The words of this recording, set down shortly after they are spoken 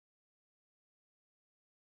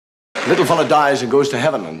Little fella dies and goes to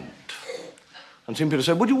heaven, and St. Peter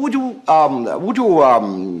said, would you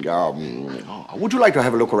like to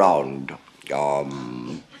have a look around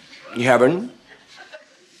heaven?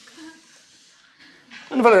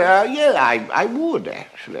 And the fellow, yeah, I would,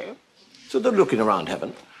 actually. So they're looking around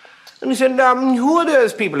heaven. And he said, who are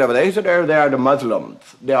those people over there? He said, oh, they are the Muslims.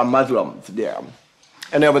 They are Muslims there.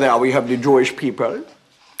 And over there we have the Jewish people.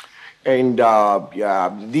 And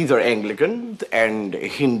these are Anglicans and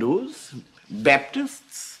Hindus,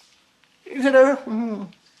 Baptists. He said,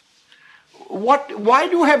 why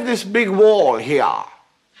do you have this big wall here?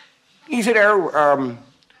 He said,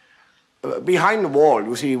 behind the wall,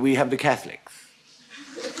 you see, we have the Catholics.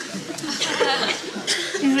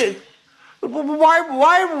 He said,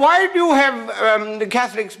 why do you have the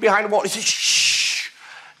Catholics behind the wall? He said, shh,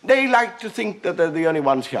 they like to think that they're the only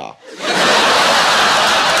ones here.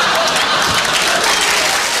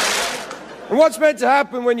 And what's meant to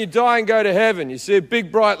happen when you die and go to heaven? You see a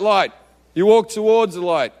big bright light. You walk towards the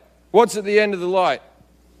light. What's at the end of the light?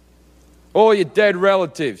 All your dead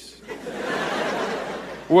relatives.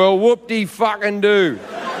 Well, whoop-de-fucking-do.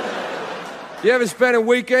 You ever spent a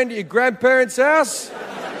weekend at your grandparents' house?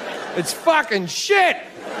 It's fucking shit.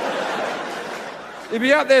 You'd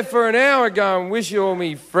be out there for an hour going, wish all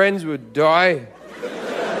me friends would die.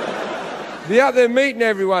 Be out there meeting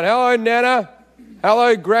everyone. Hello, Nana.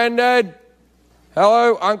 Hello, Granddad.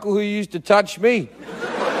 Hello, Uncle who used to touch me.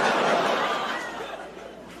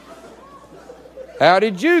 How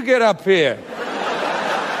did you get up here?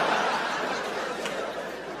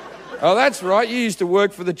 Oh, that's right, you used to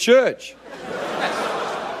work for the church.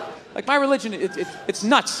 Like, my religion, it's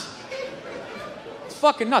nuts. It's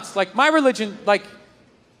fucking nuts. Like, my religion, like,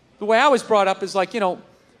 the way I was brought up is like, you know,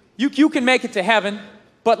 you can make it to heaven,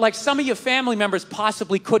 but like some of your family members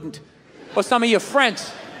possibly couldn't. Or some of your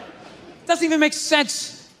friends. It doesn't even make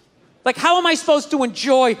sense. Like, how am I supposed to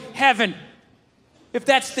enjoy heaven if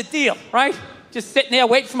that's the deal, right? Just sitting there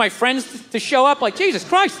waiting for my friends to show up like, Jesus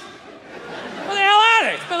Christ. What the hell are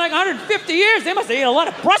they? It's been like 150 years. They must have eaten a lot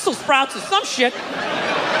of Brussels sprouts or some shit.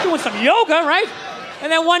 Doing some yoga, right?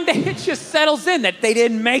 And then one day it just settles in that they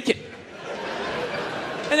didn't make it.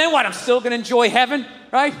 And then what? I'm still going to enjoy heaven,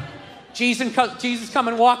 right? Jesus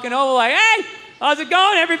coming walking over like, hey, how's it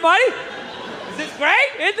going, everybody? Is this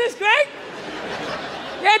great? Isn't this great?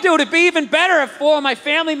 Yeah, dude, it'd be even better if 4 of my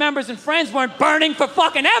family members and friends weren't burning for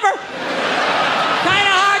fucking ever. Kind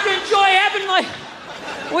of hard to enjoy heaven. Like,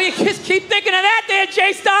 will you just keep thinking of that there,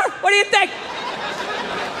 J-Star? What do you think?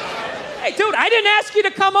 Hey, dude, I didn't ask you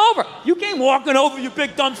to come over. You came walking over, you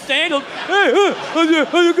big dumb sandals. Hey, how's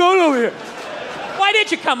you going over here? Why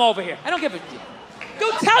did you come over here? I don't give a...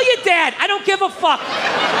 Dude, tell your dad. I don't give a fuck.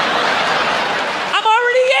 I'm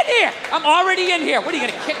already in here. I'm already in here. What, are you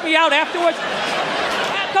going to kick me out afterwards?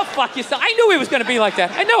 Go fuck yourself. I knew he was going to be like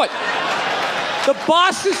that. I knew it. The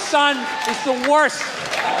boss's son is the worst.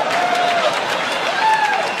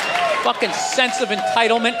 Fucking sense of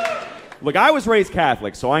entitlement. Look, I was raised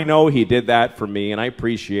Catholic, so I know he did that for me, and I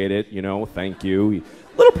appreciate it. You know, thank you.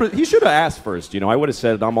 He should have asked first. You know, I would have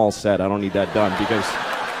said, I'm all set. I don't need that done, because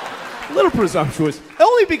a little presumptuous.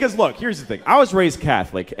 Only because, look, here's the thing. I was raised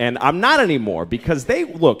Catholic, and I'm not anymore, because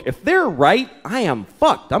look, if they're right, I am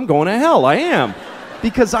fucked. I'm going to hell. I am.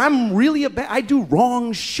 Because I'm really I do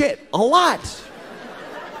wrong shit a lot.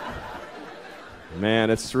 Man,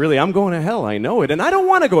 I'm going to hell, I know it. And I don't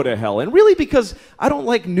want to go to hell. And really because I don't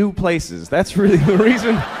like new places. That's really the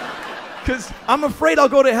reason. Because I'm afraid I'll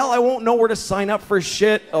go to hell. I won't know where to sign up for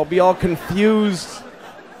shit. I'll be all confused.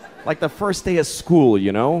 Like the first day of school,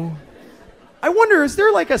 you know? I wonder, is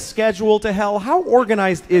there like a schedule to hell? How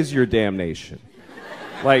organized is your damnation?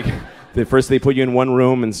 Like, first they put you in one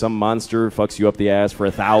room and some monster fucks you up the ass for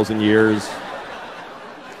 1,000 years.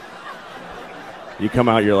 You come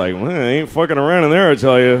out, you're like, well, I ain't fucking around in there, I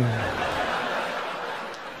tell you.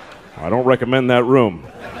 I don't recommend that room.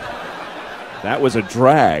 That was a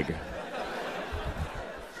drag.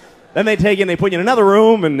 Then they take you and they put you in another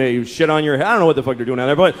room and they shit on your head. I don't know what the fuck they're doing down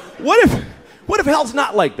there, but what if hell's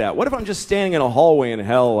not like that? What if I'm just standing in a hallway in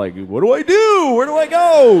hell like, what do I do? Where do I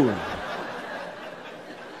go?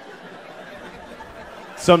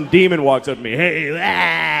 Some demon walks up to me, hey,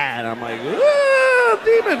 and I'm like, ah,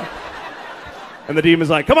 demon. And the demon's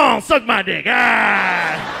like, come on, suck my dick.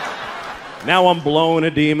 Ah. Now I'm blowing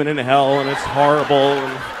a demon in hell, and it's horrible.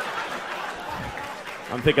 And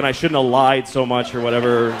I'm thinking I shouldn't have lied so much or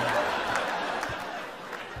whatever.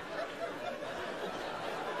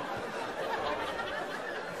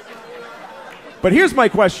 But here's my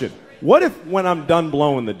question. What if when I'm done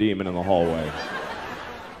blowing the demon in the hallway?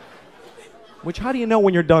 How do you know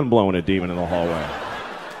when you're done blowing a demon in the hallway?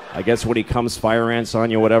 I guess when he comes fire ants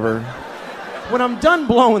on you, whatever. When I'm done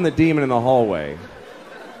blowing the demon in the hallway,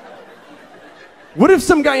 what if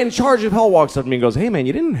some guy in charge of hell walks up to me and goes, hey man,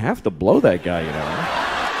 you didn't have to blow that guy, you know?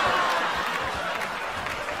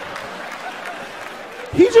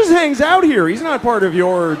 He just hangs out here. He's not part of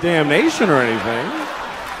your damnation or anything.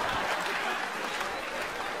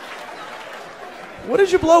 What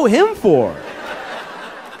did you blow him for?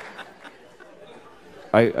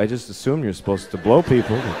 I just assumed you're supposed to blow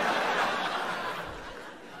people.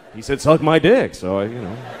 He said, suck my dick, so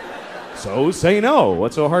So say no.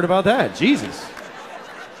 What's so hard about that? Jesus.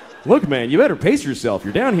 Look, man, you better pace yourself.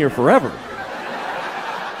 You're down here forever.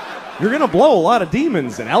 You're gonna blow a lot of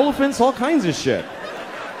demons and elephants, all kinds of shit.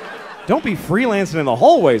 Don't be freelancing in the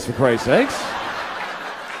hallways, for Christ's sakes.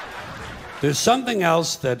 There's something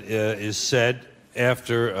else that is said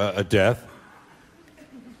after a death,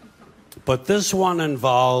 but this one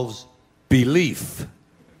involves belief,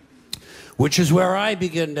 which is where I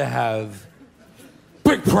begin to have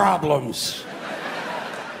big problems.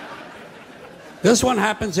 This one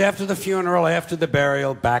happens after the funeral, after the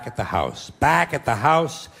burial, back at the house. Back at the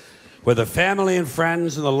house, where the family and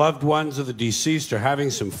friends and the loved ones of the deceased are having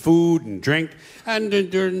some food and drink, and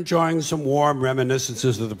they're enjoying some warm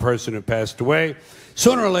reminiscences of the person who passed away.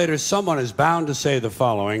 Sooner or later, someone is bound to say the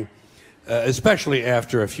following, especially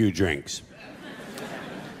after a few drinks.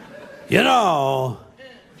 You know,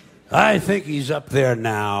 I think he's up there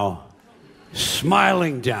now,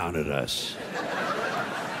 smiling down at us.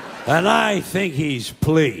 And I think he's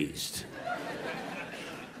pleased.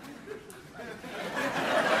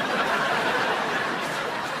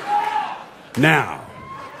 Now,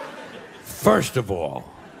 first of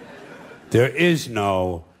all, there is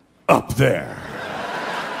no up there.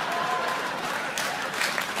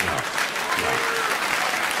 No.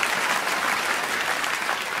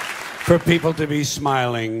 For people to be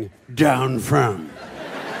smiling down from.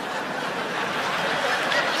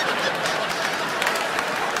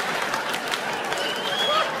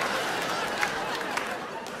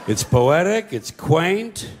 It's poetic, it's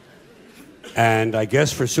quaint, and I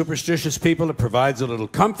guess for superstitious people it provides a little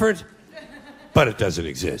comfort, but it doesn't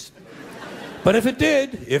exist. But if it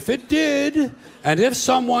did, and if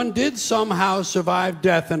someone did somehow survive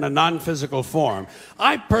death in a non-physical form,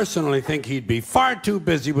 I personally think he'd be far too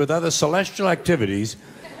busy with other celestial activities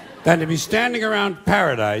than to be standing around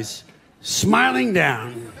paradise, smiling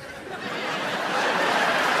down.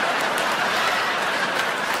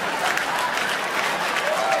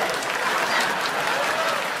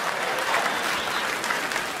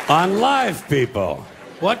 On live people.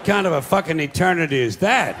 What kind of a fucking eternity is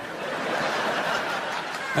that?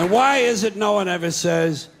 And why is it no one ever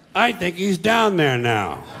says, I think he's down there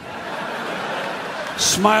now,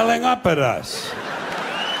 smiling up at us?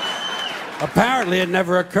 Apparently it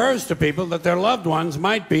never occurs to people that their loved ones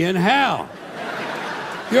might be in hell.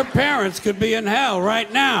 Your parents could be in hell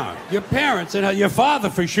right now. Your parents in hell, your father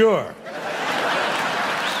for sure.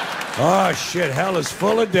 Oh shit, hell is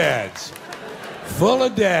full of dads. Full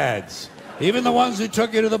of dads. Even the ones who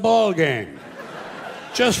took you to the ball game.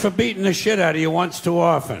 Just for beating the shit out of you once too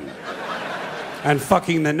often. And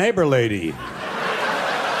fucking the neighbor lady.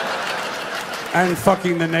 And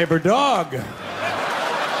fucking the neighbor dog.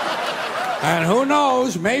 And who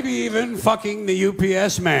knows, maybe even fucking the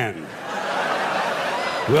UPS man.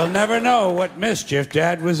 We'll never know what mischief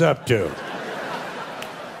Dad was up to.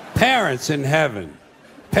 Parents in heaven.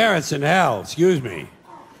 Parents in hell, excuse me.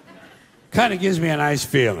 Kind of gives me a nice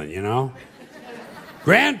feeling, you know?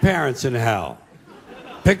 Grandparents in hell.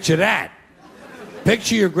 Picture that.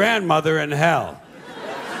 Picture your grandmother in hell.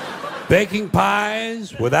 Baking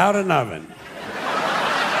pies without an oven.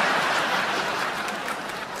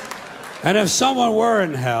 And if someone were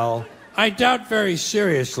in hell, I doubt very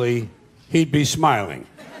seriously he'd be smiling.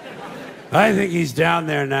 I think he's down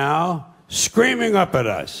there now, screaming up at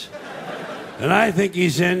us. And I think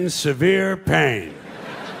he's in severe pain.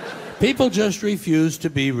 People just refuse to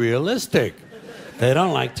be realistic. They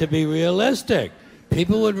don't like to be realistic.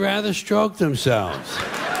 People would rather stroke themselves.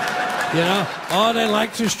 You know, oh, they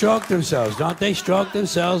like to stroke themselves. Don't they stroke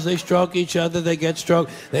themselves? They stroke each other, they get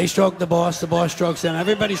stroked. They stroke the boss strokes them.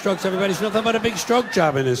 Everybody strokes everybody. There's nothing but a big stroke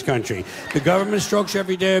job in this country. The government strokes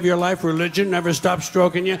every day of your life. Religion never stops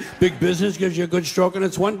stroking you. Big business gives you a good stroke, and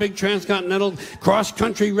it's one big transcontinental,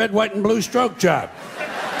 cross-country, red, white, and blue stroke job.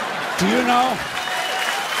 Do you know?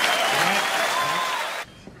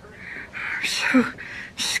 So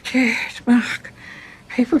scared, Mark.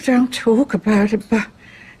 People don't talk about it, but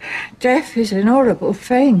death is an horrible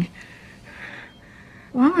thing.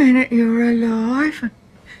 One minute you're alive,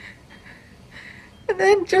 and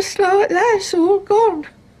then just like that, it's all gone.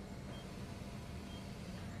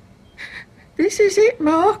 This is it,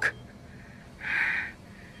 Mark.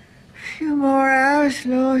 A few more hours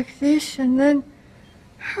like this, and then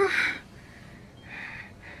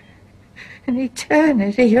an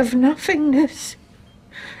eternity of nothingness.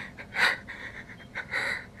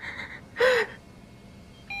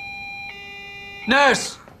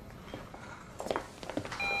 Nurse!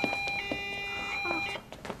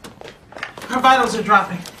 Her vitals are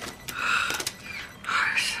dropping.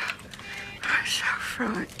 I'm so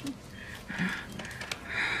frightened.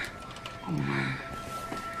 Oh, Mom.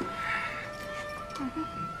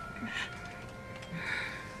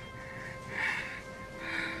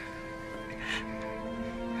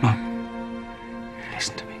 Mom,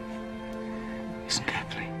 listen to me. Listen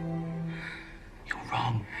carefully. You're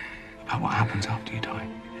wrong about what happens after you die.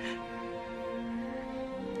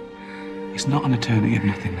 It's not an eternity of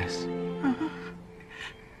nothingness.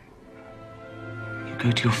 You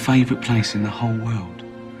go to your favourite place in the whole world.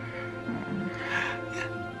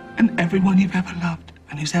 And everyone you've ever loved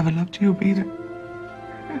and who's ever loved you will be there.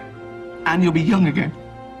 And you'll be young again.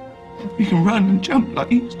 You can run and jump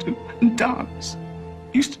like you used to and dance.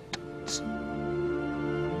 You used to dance.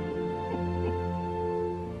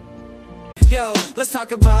 Yo, let's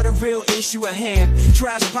talk about a real issue at hand.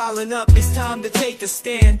 Trash piling up, it's time to take a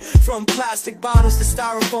stand. From plastic bottles to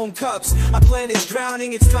styrofoam cups, our planet's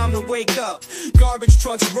drowning, it's time to wake up. Garbage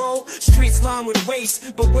trucks roll, streets lined with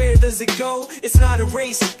waste, but where does it go? It's not a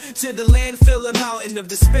race to the landfill, a mountain of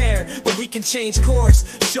despair, but we can change course,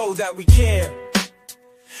 show that we care.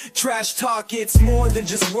 Trash talk, it's more than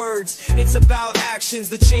just words. It's about actions,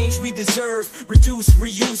 the change we deserve. Reduce,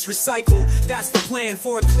 reuse, recycle. That's the plan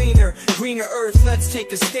for a cleaner, greener earth. Let's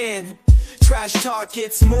take a stand. Trash talk,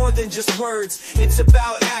 it's more than just words. It's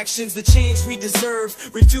about actions, the change we deserve.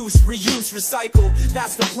 Reduce, reuse, recycle.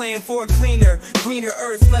 That's the plan for a cleaner, greener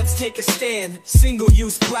earth. Let's take a stand.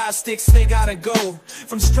 Single-use plastics, they gotta go.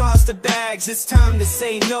 From straws to bags, it's time to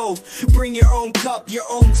say no. Bring your own cup, your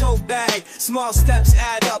own tote bag. Small steps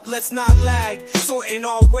add up, let's not lag. Sorting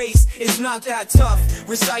all waste is not that tough.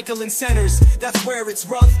 Recycling centers, that's where it's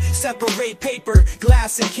rough. Separate paper,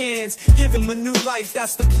 glass, and cans. Give them a new life,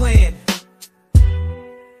 that's the plan.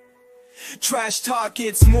 Trash talk,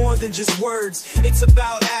 it's more than just words. It's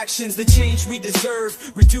about actions, the change we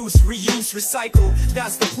deserve. Reduce, reuse, recycle.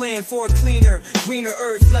 That's the plan for a cleaner, greener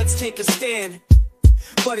earth. Let's take a stand.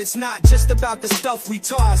 But it's not just about the stuff we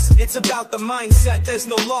toss. It's about the mindset, there's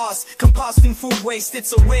no loss. Composting food waste,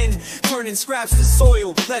 it's a win. Turning scraps to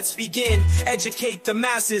soil, let's begin. Educate the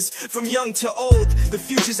masses, from young to old. The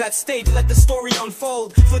future's at stake, let the story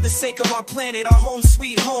unfold. For the sake of our planet, our home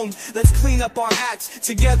sweet home. Let's clean up our acts,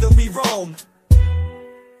 together we roam.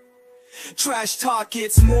 Trash talk,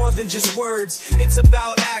 it's more than just words. It's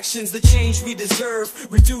about actions, the change we deserve.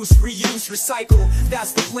 Reduce, reuse, recycle.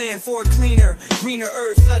 That's the plan for a cleaner, greener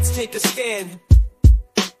earth. Let's take a stand.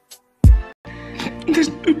 There's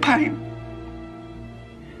no pain.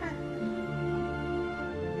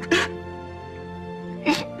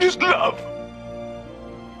 Just love.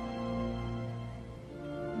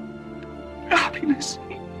 Happiness.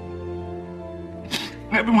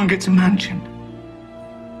 Everyone gets a mansion.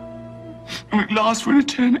 And it lasts for an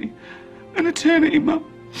eternity. An eternity, Mum.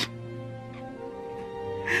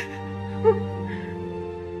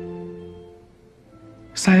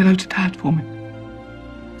 Say hello to Dad for me.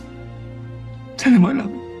 Tell him I love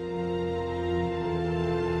him.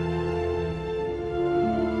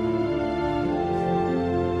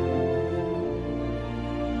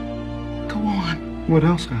 Go on. What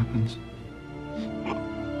else happens?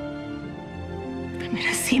 I'm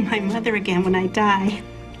gonna see my mother again when I die.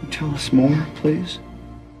 Tell us more, please.